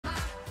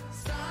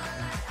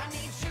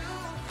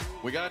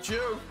We got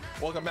you.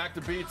 Welcome back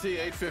to BT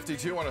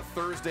 8:52 on a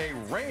Thursday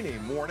rainy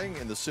morning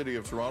in the city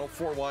of Toronto.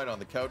 4 wide on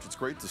the couch. It's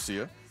great to see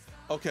you.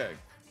 Okay,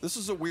 this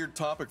is a weird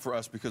topic for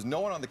us because no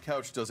one on the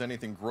couch does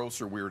anything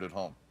gross or weird at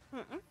home.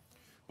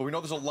 But we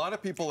know there's a lot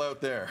of people out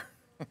there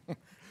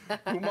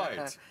who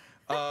might.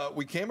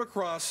 We came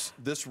across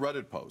this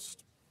Reddit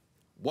post.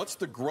 What's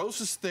the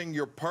grossest thing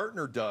your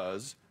partner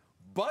does,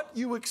 but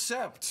you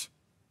accept?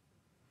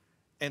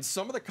 And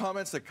some of the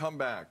comments that come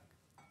back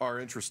are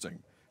interesting.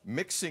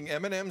 Mixing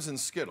M&Ms and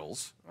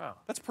Skittles. Wow.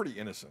 That's pretty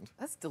innocent.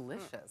 That's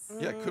delicious.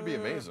 Yeah, it could be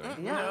amazing.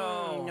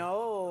 Yeah.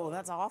 No,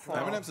 that's awful.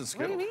 M&Ms and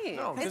Skittles. What do you mean?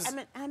 No, 'cause-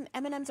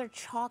 M&Ms are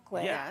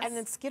chocolate, Yes. and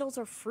then Skittles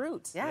are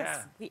fruit.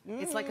 Yes. Yeah.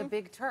 It's like a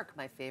Big Turk,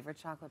 my favorite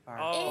chocolate bar.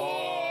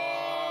 Oh.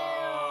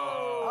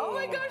 Oh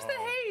my gosh, the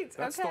hate.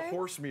 That's okay. the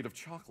horse meat of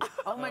chocolate.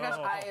 Oh my gosh,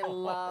 I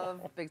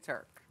love Big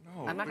Turk.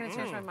 No. I'm not going to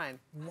change my mind.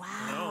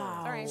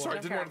 Wow. Sorry. Sorry,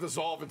 I didn't want to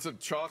dissolve into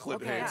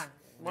chocolate hate. Yeah.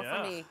 More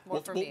Yeah. for me.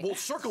 More for me. We'll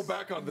circle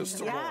back on this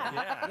tomorrow.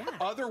 Yeah.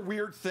 Other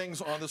weird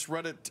things on this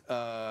Reddit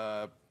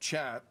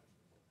chat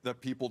that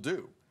people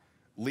do.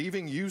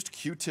 Leaving used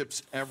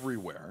Q-tips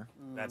everywhere.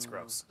 That's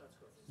gross.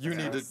 You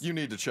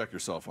need to check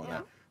yourself on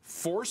that.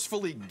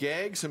 Forcefully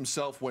gags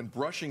himself when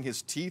brushing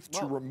his teeth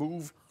to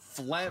remove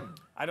phlegm.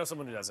 I know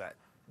someone who does that.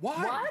 Why?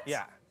 What?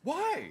 Yeah.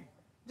 Why?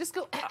 Just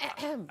go.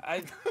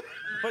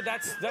 But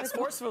that's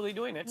forcefully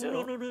doing it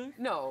too.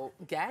 No,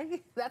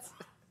 gag? That's.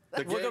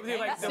 The We'll go gag, with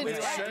like That's it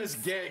intense. says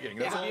gagging.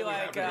 That's It'd all be we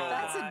have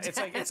like to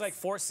go on. it's like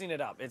forcing it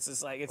up. It's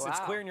just like it's Wow.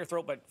 clear in your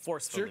throat, but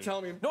forcefully. So you're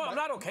telling me? No, I'm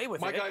not okay with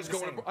my it. guy's I'm just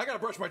going. saying- I gotta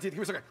brush my teeth. He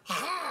was like,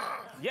 ha!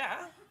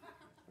 Yeah,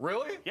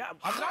 Really? yeah.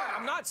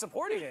 I'm not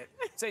supporting it.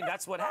 Saying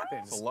that's what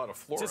happens. That's a lot of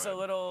fluoride. Just a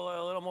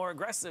little more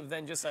aggressive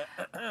than just a.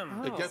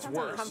 It gets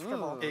worse.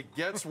 uncomfortable. It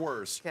gets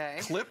worse. Okay.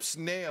 Clips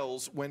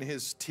nails when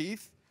his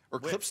teeth, or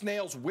clips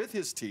nails with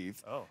his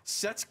teeth. Oh.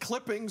 Sets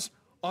clippings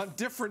on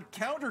different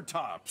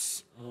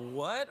countertops.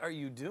 What are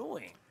you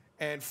doing?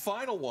 And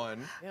final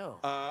one, Ew.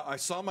 I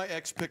saw my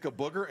ex pick a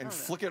booger and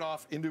flick it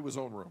off into his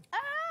own room.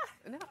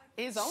 No,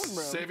 his own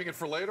room. Saving it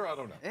for later? I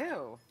don't know.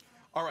 Ew.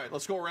 All right,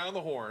 let's go around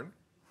the horn.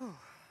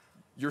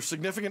 Your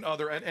significant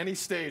other at any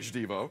stage,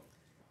 Devo,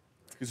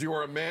 because you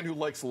are a man who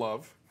likes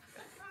love.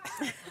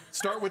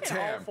 Start with In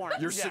all Tam. forms.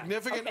 Your Yeah.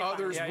 significant Okay, fine.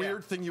 other's Yeah, yeah.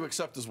 weird thing you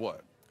accept is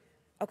what?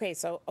 Okay,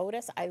 so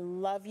Otis, I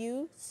love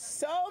you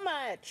so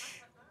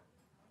much.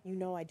 You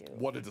know I do.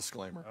 What a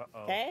disclaimer.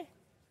 Okay?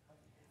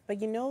 But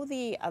you know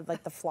the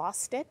like the floss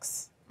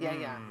sticks?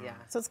 Yeah.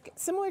 So it's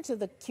similar to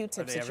the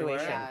Q-tip Are they everywhere?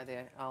 situation. Yeah,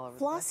 they're all over.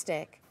 Floss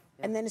stick,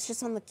 and then it's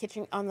just on the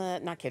kitchen, on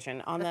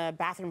the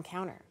bathroom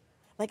counter.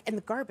 Like, and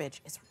the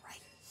garbage is right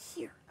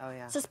here. Oh,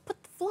 yeah. So just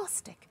put the floss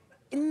stick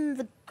in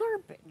the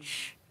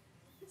garbage.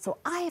 So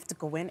I have to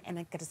go in and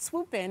I got to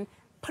swoop in,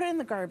 put it in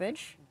the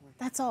garbage.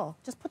 That's all.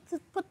 Just put the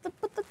thing in the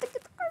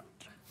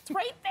garbage. It's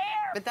right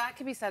there. But that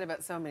can be said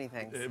about so many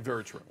things.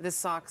 Very true. The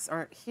socks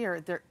aren't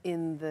here; they're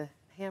in the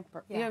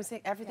hamper. You know what I'm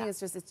saying? Everything is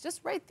just—it's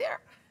just right there.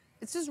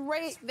 It's just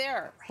right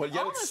there. But yet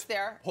Almost it's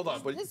there. Hold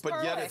on, Just this but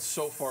far yet away. it's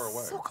so far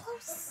away. So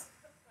close.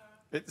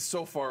 It's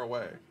so far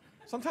away.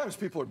 Sometimes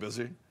people are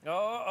busy.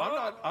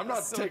 Oh, I'm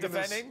not so taking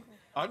defending? this.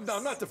 I'm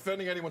not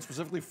defending anyone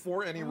specifically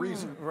for any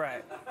reason.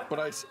 Right. But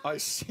I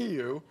see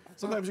you.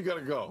 Sometimes you got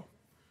to go.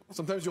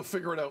 Sometimes you'll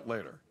figure it out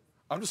later.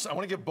 I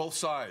want to get both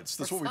sides.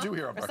 That's what we do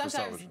here on Or Breakfast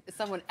sometimes Television.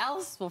 someone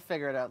else will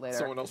figure it out later.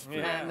 Someone else will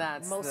figure it out. And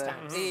that's Most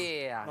times.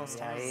 Yeah. Most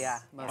yeah, times. Yeah.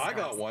 Most I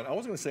got times. one. I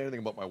wasn't going to say anything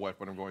about my wife,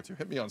 but I'm going to.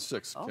 Hit me on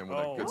 6, Kim, with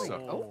that good Oh.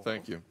 stuff. Oh.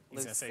 Thank you.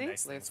 He's gonna say Lucy?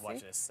 nice things. Watch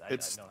Lucy? this.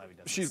 I know how he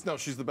does.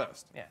 She's the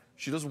best. Yeah.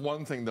 She does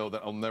one thing though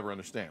that I'll never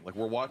understand. Like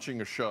we're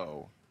watching a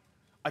show.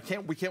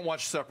 We can't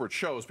watch separate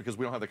shows because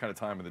we don't have that kind of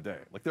time in the day.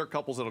 Like there are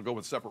couples that'll go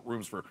in separate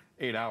rooms for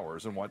 8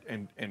 hours and watch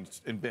and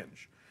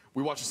binge.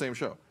 We watch the same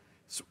show.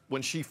 So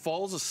when she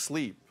falls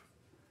asleep,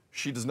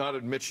 she does not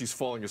admit she's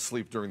falling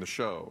asleep during the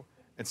show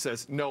and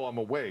says, "No, I'm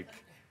awake."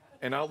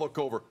 And I'll look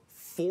over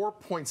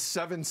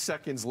 4.7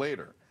 seconds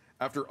later,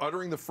 after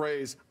uttering the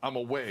phrase, "I'm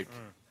awake,"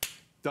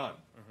 done.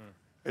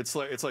 It's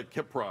like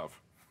Kiprov.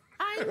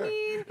 I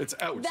mean, It's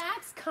out.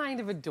 that's kind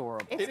of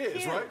adorable. It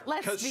is, right?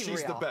 Let's Because be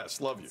she's the real. best.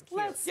 Love you.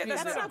 Let's Yeah, be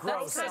that's real. not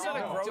gross. That's not a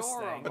gross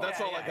adorable. thing. But that's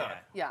Yeah, all I yeah, got.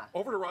 yeah.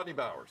 Over to Rodney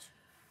Bowers.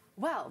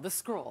 Well, the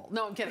scroll.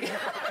 No, I'm kidding. No,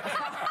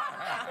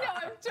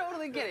 I'm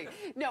totally kidding.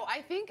 No,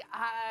 I think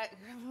I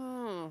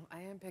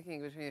am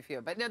picking between a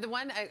few. But no, the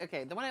one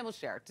I will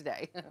share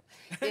today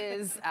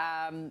is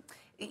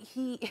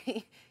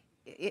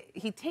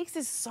he takes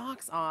his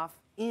socks off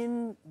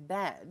in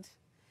bed,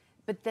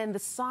 but then the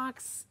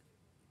socks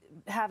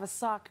have a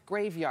sock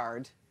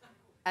graveyard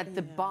at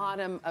the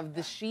bottom of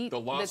the sheet. The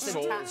lost that's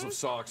souls attached. of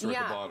socks are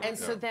at the bottom. And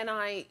so then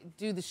I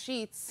do the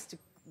sheets to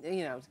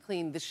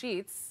clean the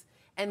sheets,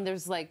 and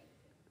there's like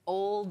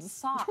old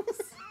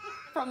socks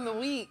from the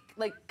week,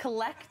 like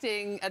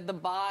collecting at the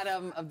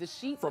bottom of the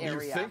sheet From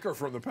area. you think or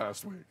from the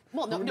past week?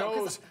 Well, no, Who no, 'cause-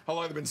 knows how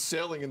long they've been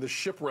sailing in the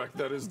shipwreck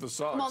that is the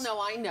socks? Well, no,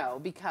 I know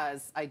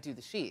because I do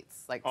the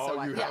sheets. Like, Oh,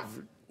 so you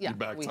have- you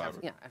back we time have,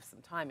 it. yeah, I have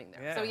some timing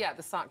there. Yeah. So yeah,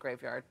 the sock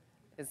graveyard.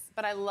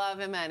 But I love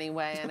him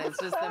anyway, and it's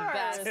just the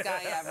best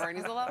guy ever, and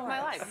he's the love of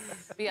my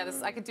life. But yeah,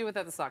 I could do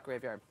without the sock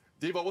graveyard.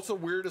 Devo, what's the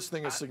weirdest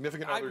thing a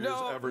significant other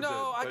has ever did?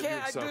 No, I that you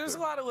can't. accepted? There's a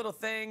lot of little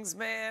things,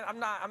 man. I'm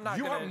not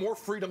You gonna, have more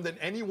freedom than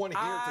anyone here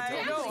to tell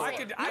I the know. story.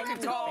 I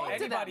could call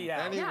anybody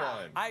out.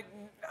 Anyone. I, You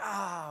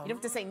don't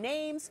have to say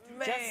names.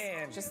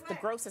 Man. Just the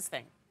grossest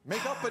thing.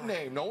 Make up a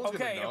name. No one's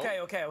going to know.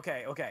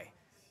 Okay.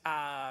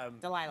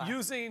 Delilah.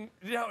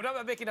 No, I'm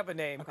not making up a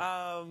name.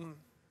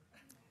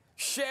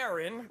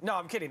 Sharon. No,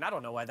 I'm kidding. I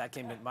don't know why that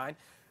came to mind.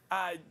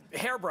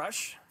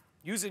 Hairbrush.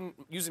 Using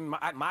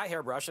my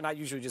hairbrush, and I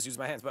usually just use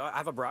my hands, but I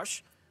have a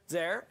brush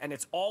there, and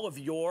it's all of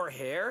your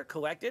hair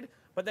collected,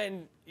 but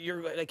then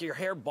your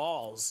hair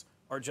balls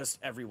are just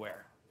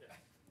everywhere.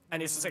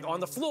 And it's just like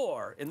on the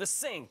floor, in the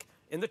sink,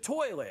 in the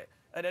toilet,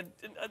 and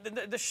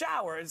the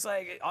shower. It's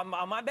like on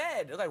my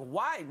bed. It's like,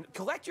 why?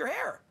 Collect your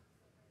hair.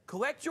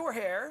 Collect your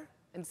hair.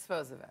 And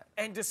dispose of it.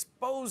 And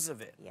dispose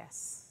of it.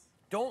 Yes.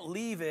 Don't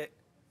leave it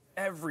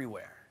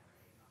everywhere.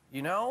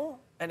 You know?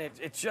 And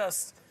it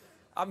just,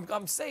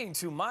 I'm saying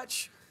too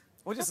much.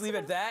 We'll just leave it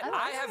at that.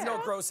 I have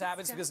no gross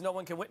habits because no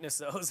one can witness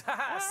those.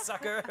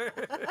 Sucker.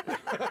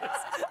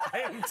 I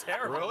am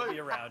terrible to be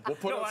around. We'll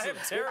put out some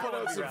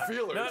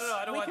feelers. No,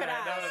 I don't want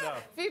that. No.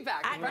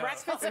 Feedback. At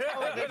breakfast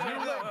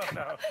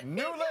television.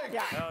 New link.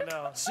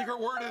 No. Secret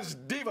word is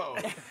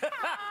Devo.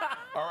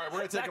 All right, we're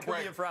going to take a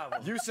break. Be a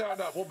problem. You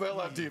sound off. We'll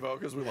bail out Devo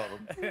because we love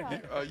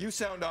him. You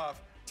sound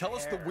off. Tell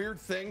us the weird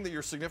thing that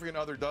your significant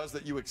other does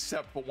that you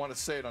accept but want to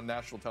say it on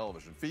national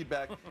television.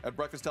 Feedback at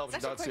breakfasttelevision.ca.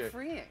 It's actually quite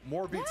freeing.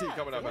 More BT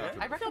coming up after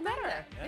I this. recommend it.